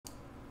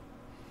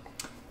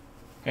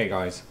Hey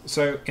guys,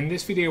 so in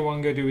this video what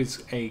I'm going to do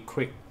is a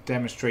quick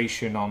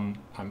demonstration on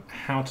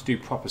how to do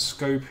proper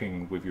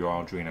scoping with your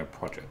Arduino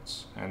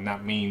projects, and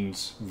that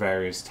means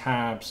various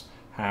tabs,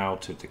 how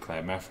to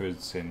declare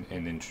methods in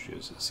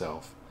integers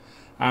itself.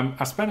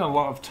 I spent a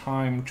lot of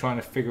time trying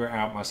to figure it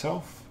out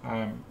myself,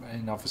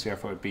 and obviously I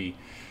thought it'd be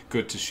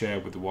good to share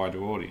with the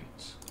wider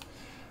audience.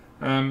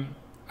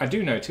 I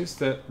do notice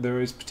that there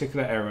is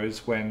particular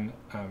errors when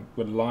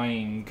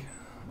relying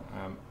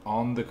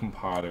on the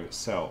compiler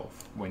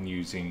itself when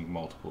using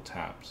multiple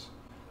tabs.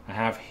 I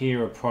have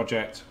here a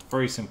project,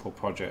 very simple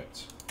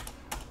project,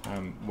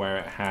 where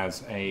it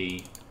has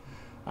a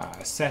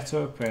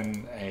setup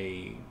and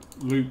a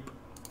loop,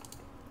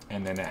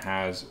 and then it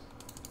has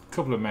a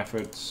couple of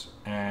methods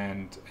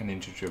and an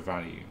integer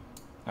value,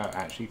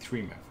 actually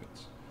 3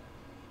 methods.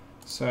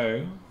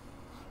 So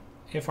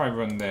if I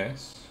run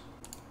this,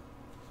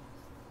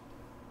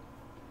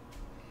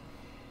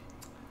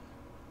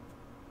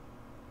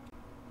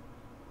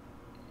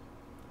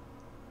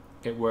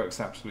 it works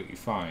absolutely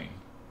fine.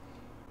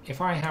 If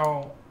I,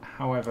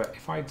 however,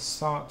 if I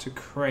start to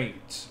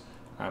create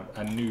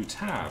a new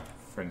tab,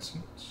 for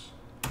instance,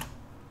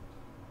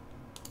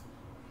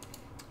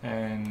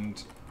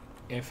 and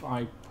if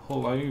I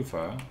pull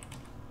over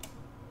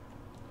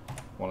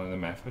one of the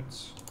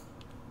methods,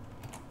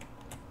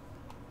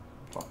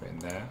 plop it in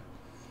there,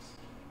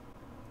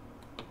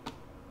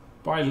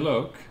 by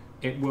look,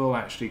 it will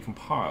actually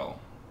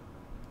compile.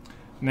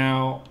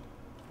 Now,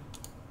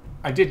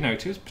 I did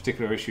notice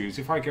particular issues.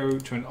 If I go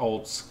to an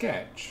old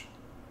sketch,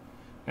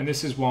 and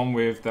this is one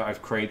that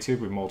I've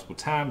created with multiple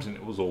tabs and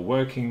it was all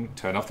working,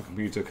 turn off the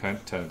computer,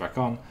 turn it back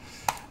on,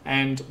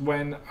 and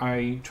when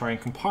I try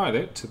and compile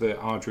it to the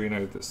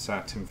Arduino that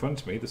sat in front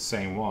of me, the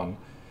same one,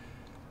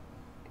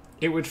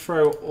 it would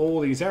throw all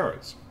these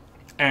errors,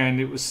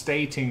 and it was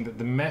stating that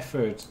the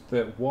method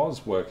that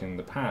was working in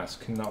the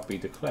past cannot be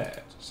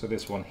declared. So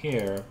this one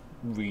here,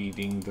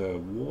 reading the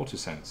water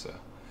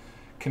sensor,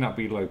 cannot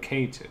be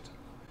located.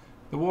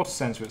 The water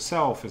sensor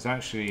itself is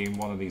actually in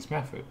one of these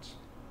methods,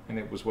 and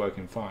it was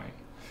working fine.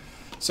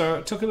 So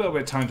it took a little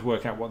bit of time to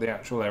work out what the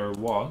actual error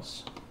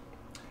was.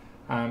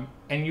 And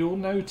you'll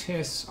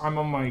notice I'm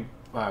on my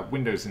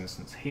Windows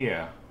instance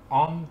here.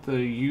 On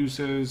the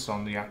users,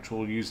 on the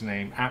actual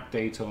username, app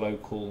data,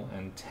 local,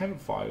 and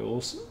temp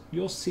files,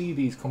 you'll see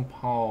these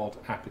compiled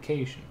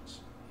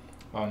applications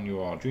on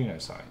your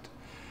Arduino side.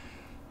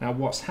 Now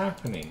what's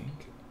happening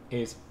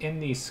is in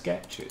these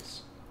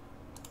sketches,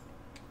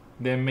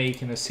 they're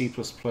making a C++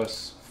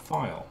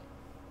 file.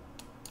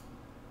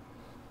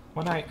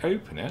 When I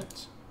open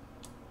it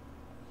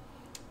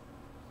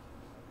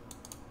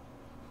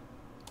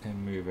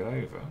and move it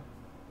over,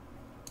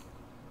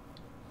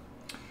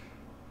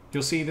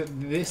 you'll see that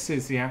this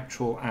is the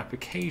actual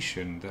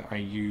application that I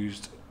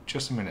used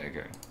just a minute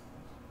ago.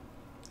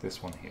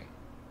 This one here,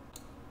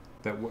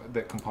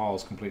 that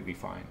compiles completely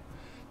fine.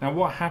 Now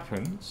what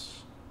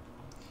happens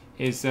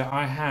is that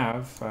I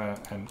have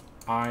an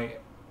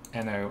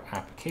INO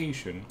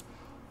application.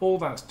 All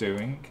that's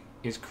doing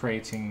is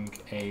creating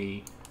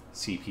a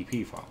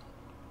CPP file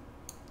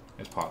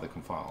as part of the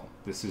compile.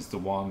 This is the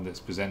one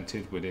that's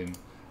presented within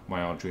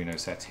my Arduino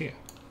set here,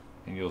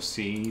 and you'll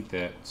see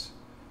that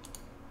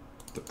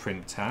the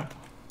print tab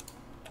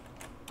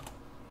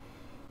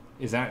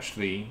is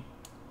actually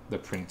the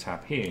print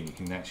tab here, and you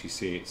can actually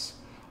see it's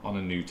on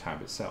a new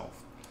tab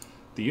itself.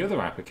 The other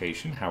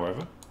application,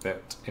 however,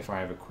 that if I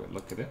have a quick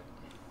look at it,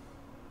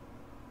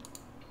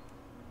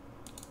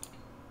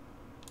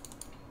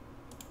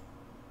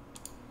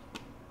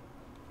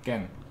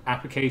 again,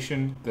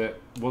 application that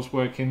was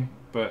working,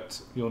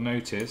 but you'll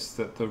notice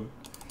that the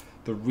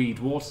read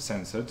water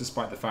sensor,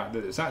 despite the fact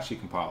that it's actually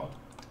compiled,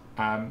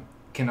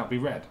 cannot be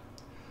read.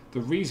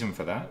 The reason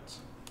for that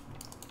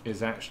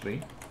is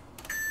actually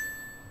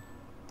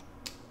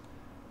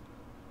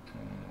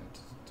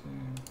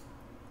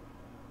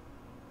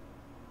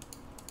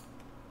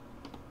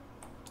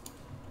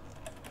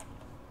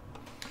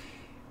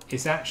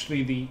it's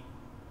actually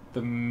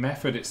the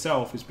method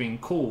itself is being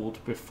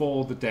called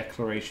before the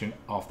declaration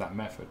of that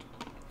method.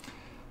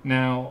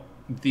 Now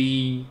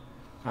the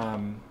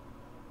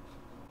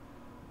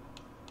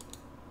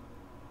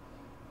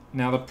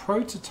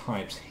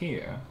prototypes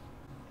here,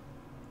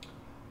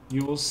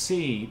 you will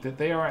see that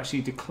they are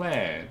actually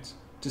declared,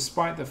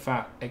 despite the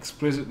fact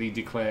explicitly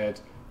declared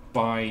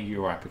by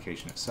your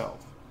application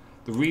itself.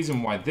 The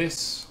reason why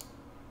this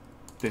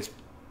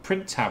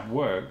print tab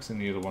works and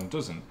the other one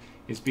doesn't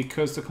is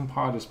because the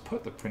compilers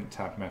put the print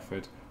tab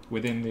method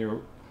within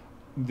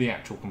the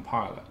actual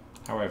compiler.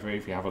 However,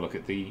 if you have a look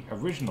at the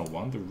original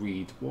one, the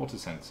read water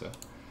sensor,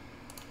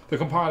 the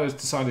compilers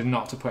decided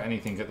not to put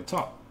anything at the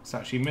top. It's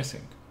actually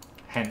missing.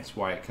 Hence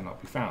why it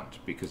cannot be found,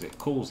 because it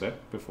calls it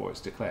before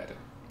it's declared it.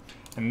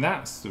 And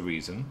that's the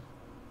reason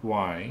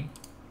why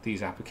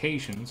these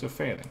applications are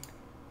failing.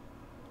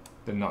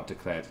 They're not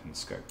declared in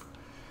scope.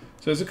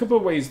 So there's a couple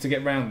of ways to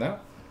get around that.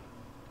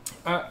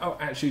 Oh,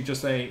 actually,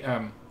 just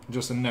a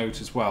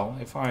note as well.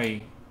 If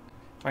I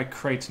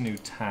create a new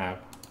tab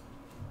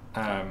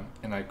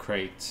and I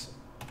create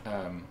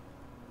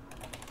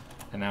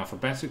an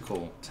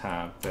alphabetical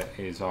tab that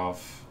is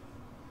of,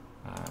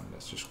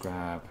 let's just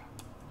grab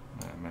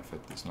a method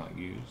that's not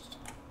used,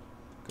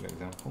 good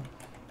example,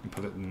 and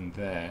put it in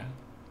there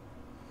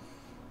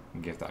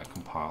and give that a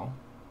compile.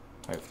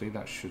 Hopefully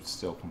that should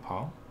still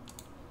compile.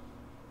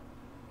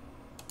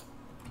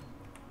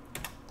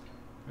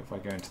 If I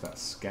go into that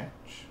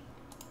sketch,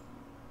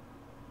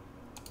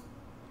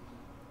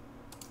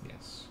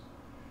 yes,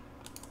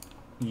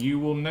 you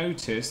will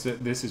notice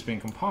that this has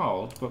been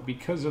compiled, but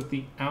because of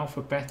the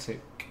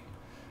alphabetical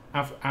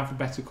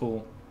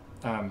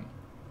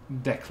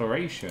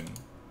declaration,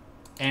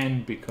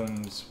 N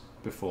becomes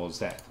before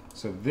Z.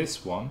 So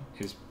this one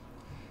is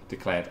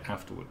declared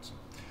afterwards.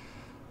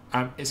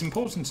 It's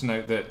important to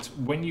note that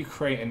when you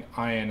create an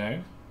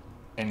INO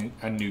and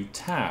a new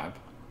tab,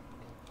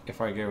 if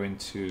I go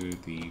into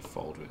the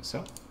folder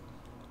itself,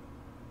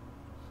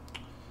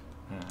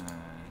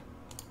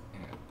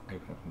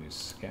 open up a new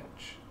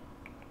sketch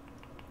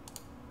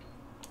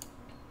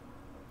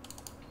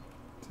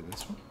to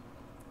this one.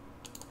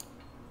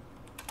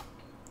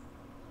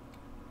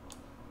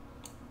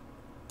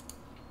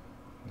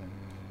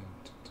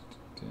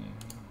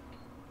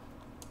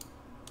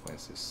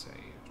 Where's this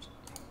saved?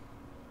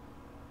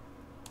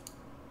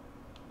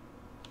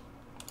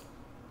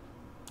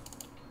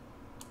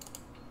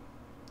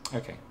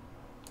 Okay.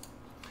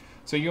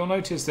 So you'll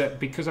notice that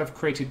because I've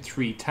created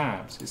 3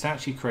 tabs, it's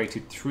actually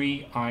created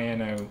 3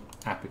 INO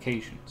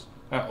applications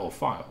or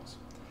files.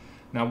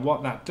 Now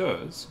what that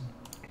does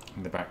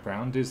in the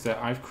background is that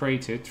I've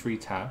created 3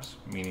 tabs,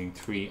 meaning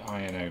 3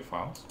 INO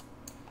files,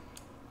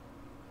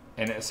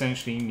 and it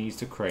essentially needs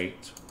to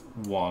create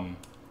 1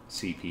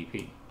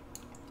 CPP.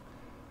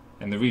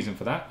 And the reason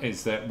for that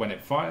is that when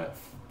it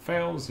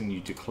fails and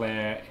you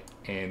declare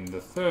in the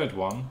 3rd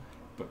one,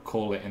 but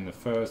call it in the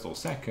 1st or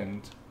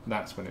 2nd,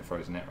 that's when it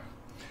throws an error.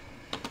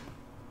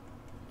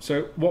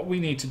 So what we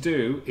need to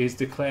do is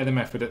declare the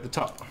method at the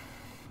top.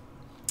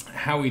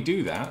 How we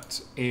do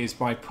that is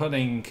by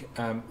putting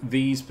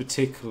these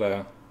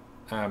particular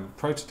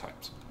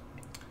prototypes.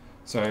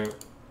 So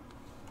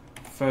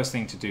first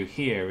thing to do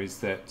here is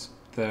that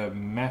the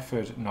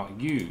method not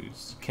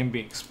used can be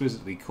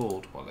explicitly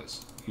called. Well,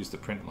 let's use the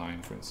print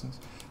line for instance.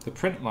 The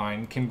print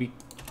line can be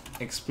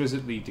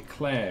explicitly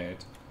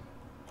declared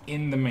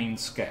in the main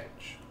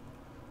sketch.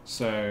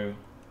 So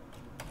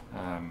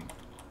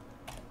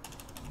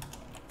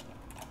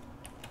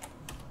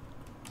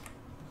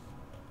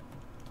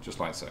just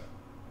like so.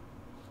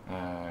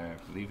 I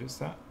believe it's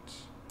that.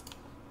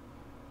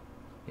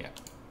 Yeah,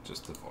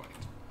 just the void.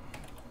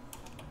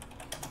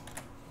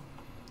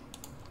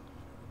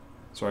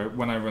 So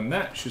when I run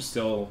that, it should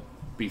still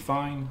be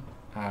fine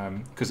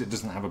because it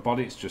doesn't have a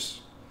body. It's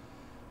just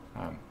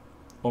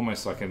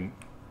almost like an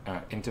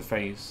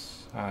interface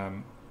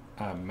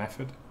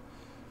method.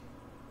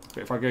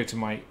 But if I go to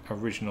my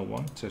original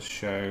one to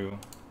show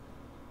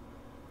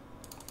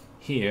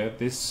here,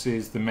 this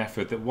is the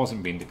method that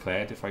wasn't being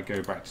declared. If I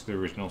go back to the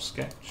original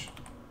sketch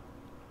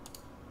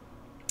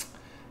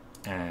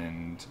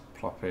and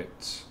plop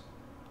it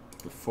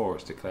before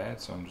it's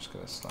declared, so I'm just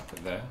going to slap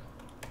it there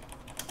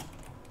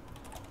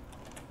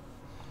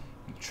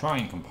and try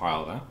and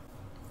compile that.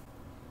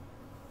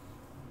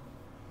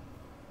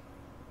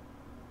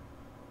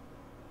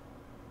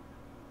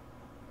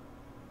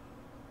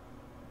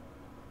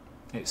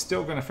 It's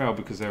still going to fail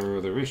because there are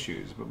other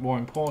issues, but more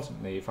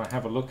importantly, if I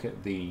have a look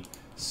at the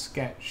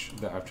sketch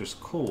that I've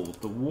just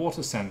called, the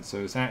water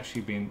sensor has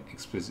actually been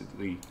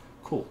explicitly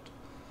called.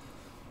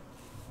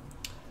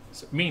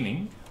 So,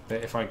 meaning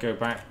that if I go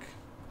back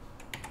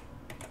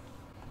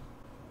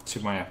to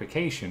my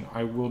application,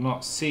 I will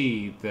not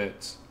see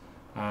that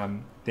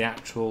the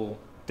actual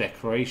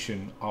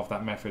declaration of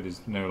that method is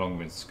no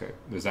longer in scope.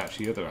 There's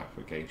actually other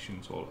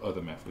applications or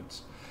other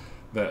methods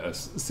that are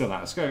still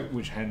out of scope,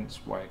 which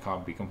hence why it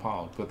can't be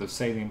compiled. But the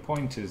salient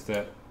point is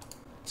that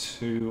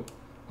to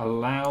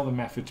allow the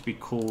method to be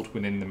called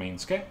within the main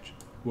sketch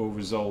will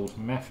resolve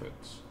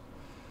methods.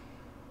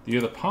 The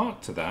other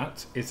part to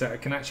that is that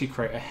it can actually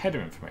create a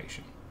header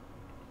information.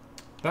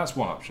 That's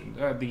one option.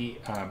 The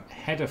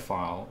header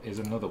file is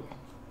another one.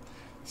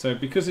 So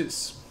because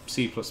it's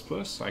C++,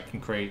 I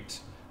can create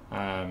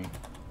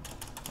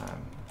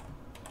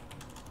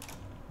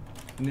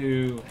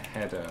new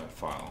header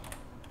file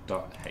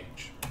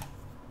 .h.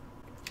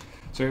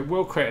 So it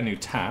will create a new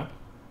tab,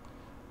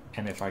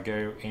 and if I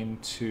go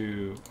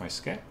into my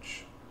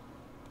sketch,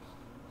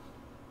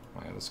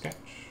 my other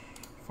sketch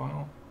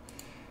file,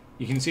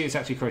 you can see it's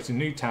actually created a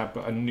new tab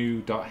but a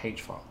new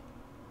 .h file.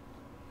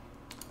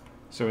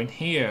 So in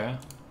here,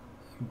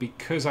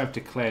 because I've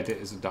declared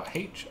it as a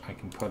 .h, I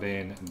can put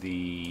in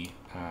the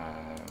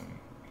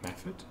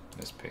method.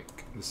 Let's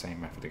pick the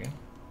same method again.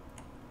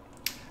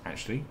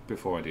 Actually,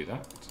 before I do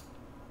that,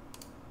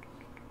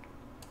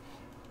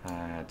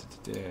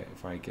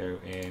 if I go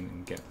in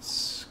and get the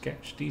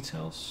sketch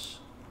details,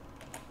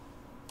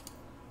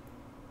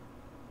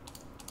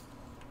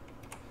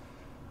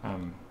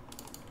 on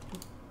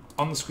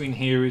the screen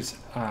here is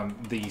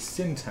the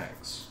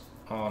syntax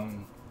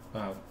on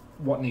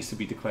what needs to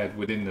be declared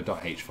within the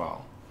 .h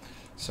file.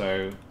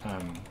 So,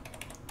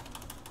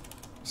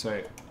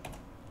 so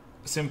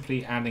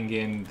simply adding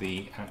in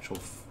the actual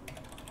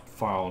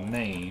file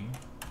name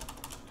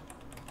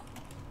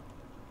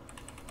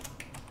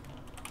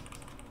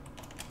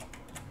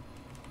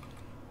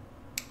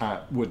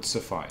would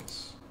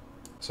suffice.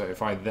 So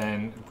if I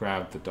then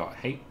grab the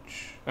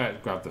 .h,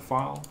 grab the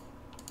file,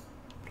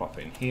 plop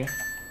it in here,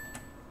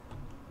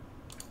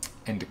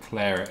 and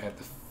declare it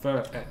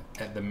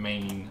at the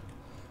main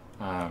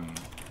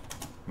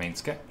main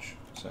sketch.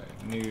 So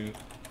new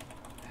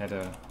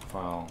header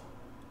file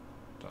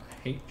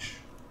 .h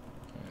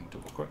and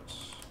double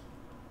quotes.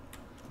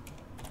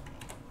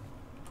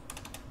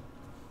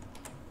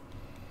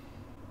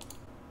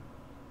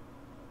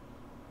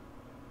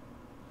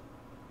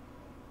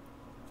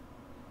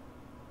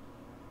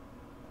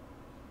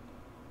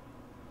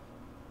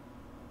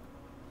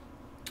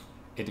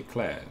 It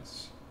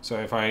declares. So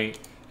if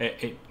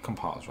it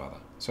compiles rather.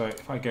 So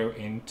if I go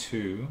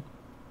into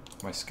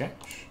my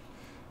sketch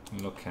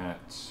and look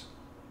at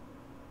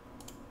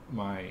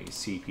my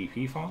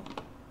CPP file,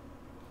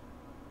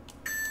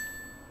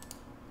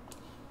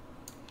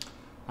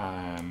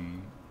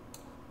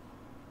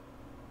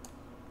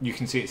 you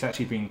can see it's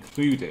actually been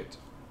included,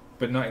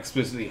 but not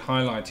explicitly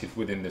highlighted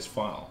within this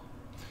file.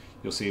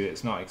 You'll see that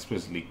it's not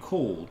explicitly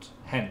called,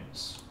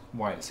 hence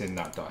why it's in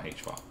that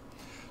 .h file.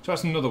 So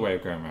that's another way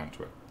of going around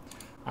to it.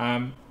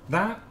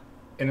 That,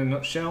 in a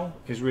nutshell,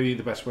 is really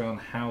the best way on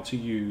how to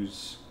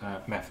use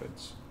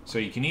methods. So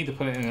you can either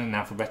put it in an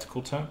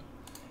alphabetical term,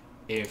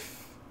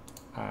 if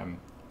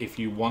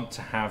you want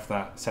to have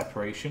that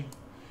separation.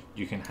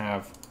 You can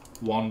have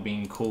one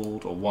being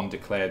called or one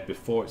declared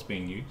before it's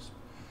being used.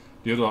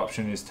 The other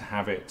option is to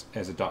have it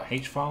as a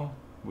 .h file,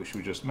 which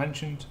we just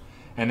mentioned.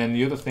 And then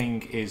the other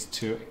thing is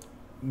to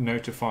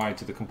notify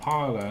to the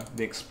compiler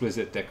the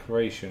explicit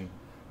declaration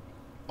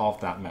of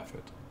that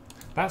method.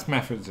 That's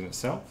methods in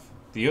itself.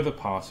 The other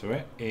part of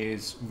it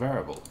is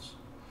variables.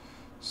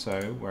 So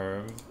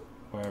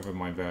wherever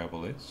my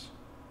variable is,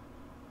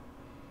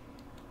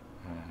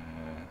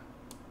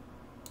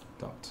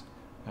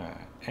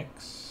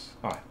 x,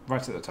 right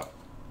at the top.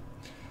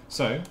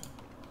 So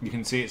you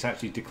can see it's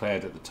actually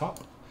declared at the top.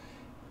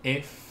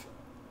 If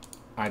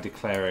I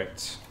declare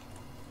it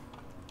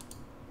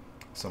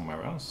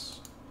somewhere else,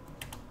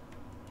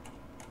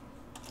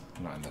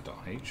 not in the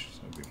 .h,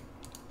 so it'll be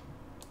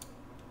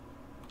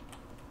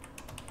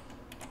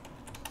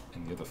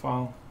in the other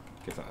file,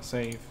 give that a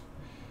save,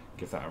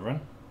 give that a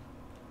run.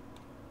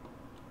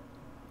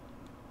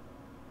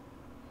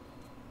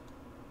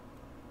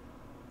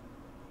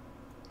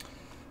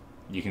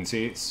 You can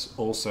see it's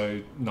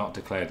also not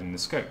declared in the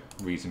scope.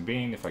 Reason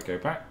being, if I go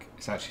back,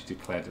 it's actually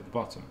declared at the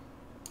bottom.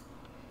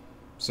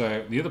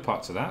 So the other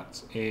part to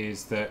that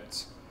is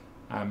that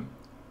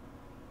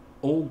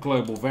all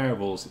global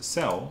variables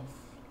itself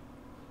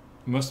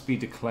must be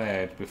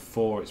declared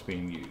before it's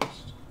being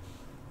used.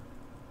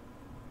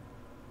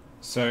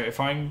 So if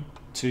I'm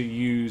to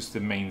use the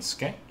main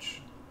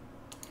sketch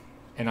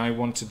and I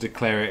want to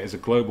declare it as a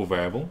global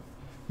variable,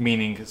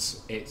 meaning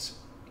it's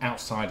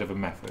outside of a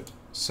method.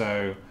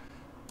 So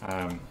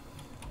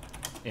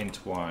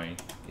int y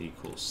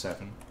equals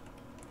 7,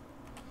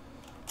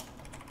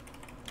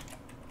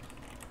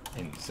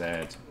 int z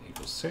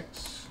equals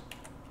 6.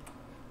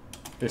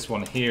 This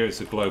one here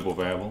is a global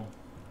variable.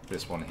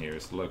 This one here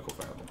is the local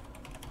variable.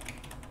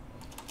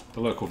 The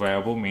local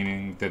variable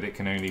meaning that it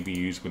can only be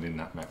used within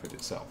that method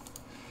itself.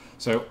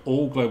 So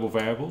all global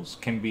variables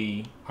can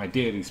be,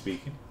 ideally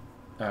speaking,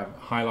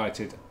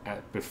 highlighted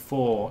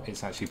before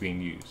it's actually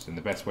being used. And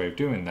the best way of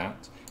doing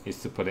that is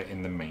to put it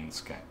in the main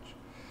sketch.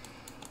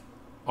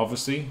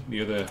 Obviously,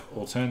 the other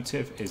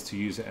alternative is to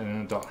use it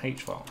in a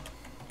 .h file.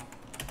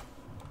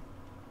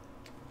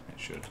 It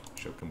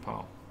should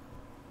compile.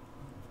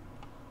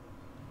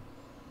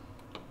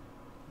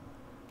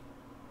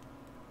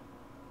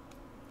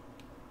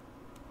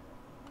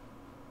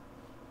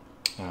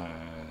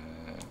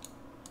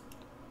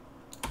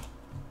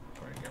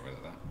 Probably get rid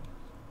of that.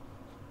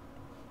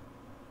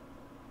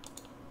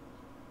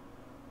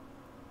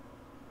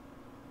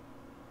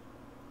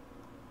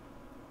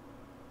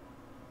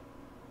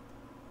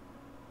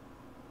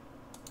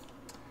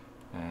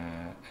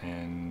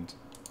 And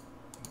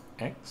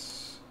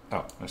X.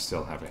 Oh, I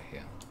still have it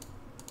here.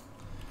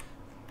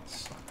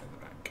 Slap it at the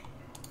back.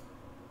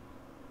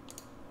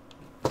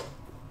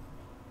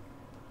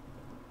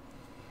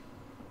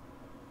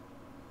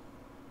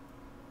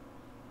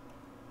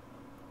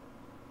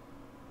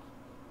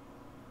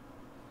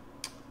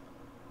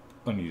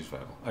 Unused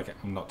variable. Okay,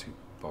 I'm not too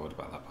bothered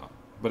about that part,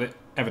 but it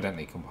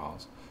evidently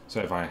compiles. So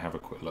if I have a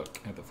quick look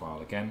at the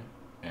file again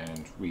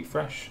and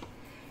refresh,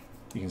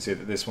 you can see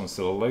that this one's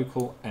still a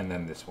local, and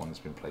then this one has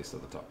been placed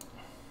at the top.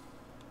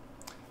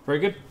 Very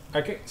good.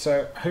 Okay,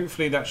 so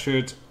hopefully that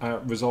should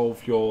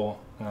resolve your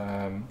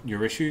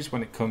issues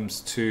when it comes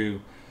to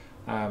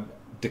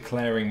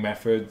declaring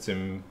methods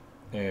and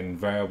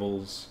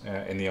variables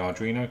in the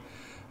Arduino.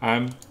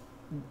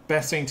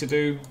 Best thing to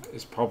do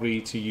is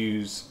probably to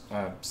use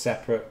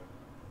separate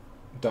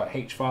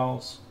 .h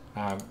files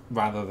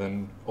rather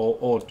than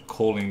or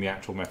calling the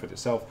actual method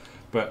itself.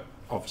 But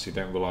obviously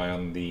don't rely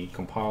on the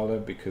compiler,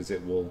 because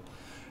it will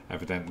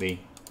evidently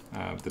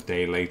the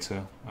day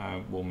later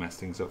will mess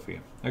things up for you.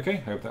 Okay,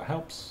 hope that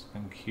helps.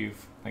 Thank you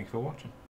for watching.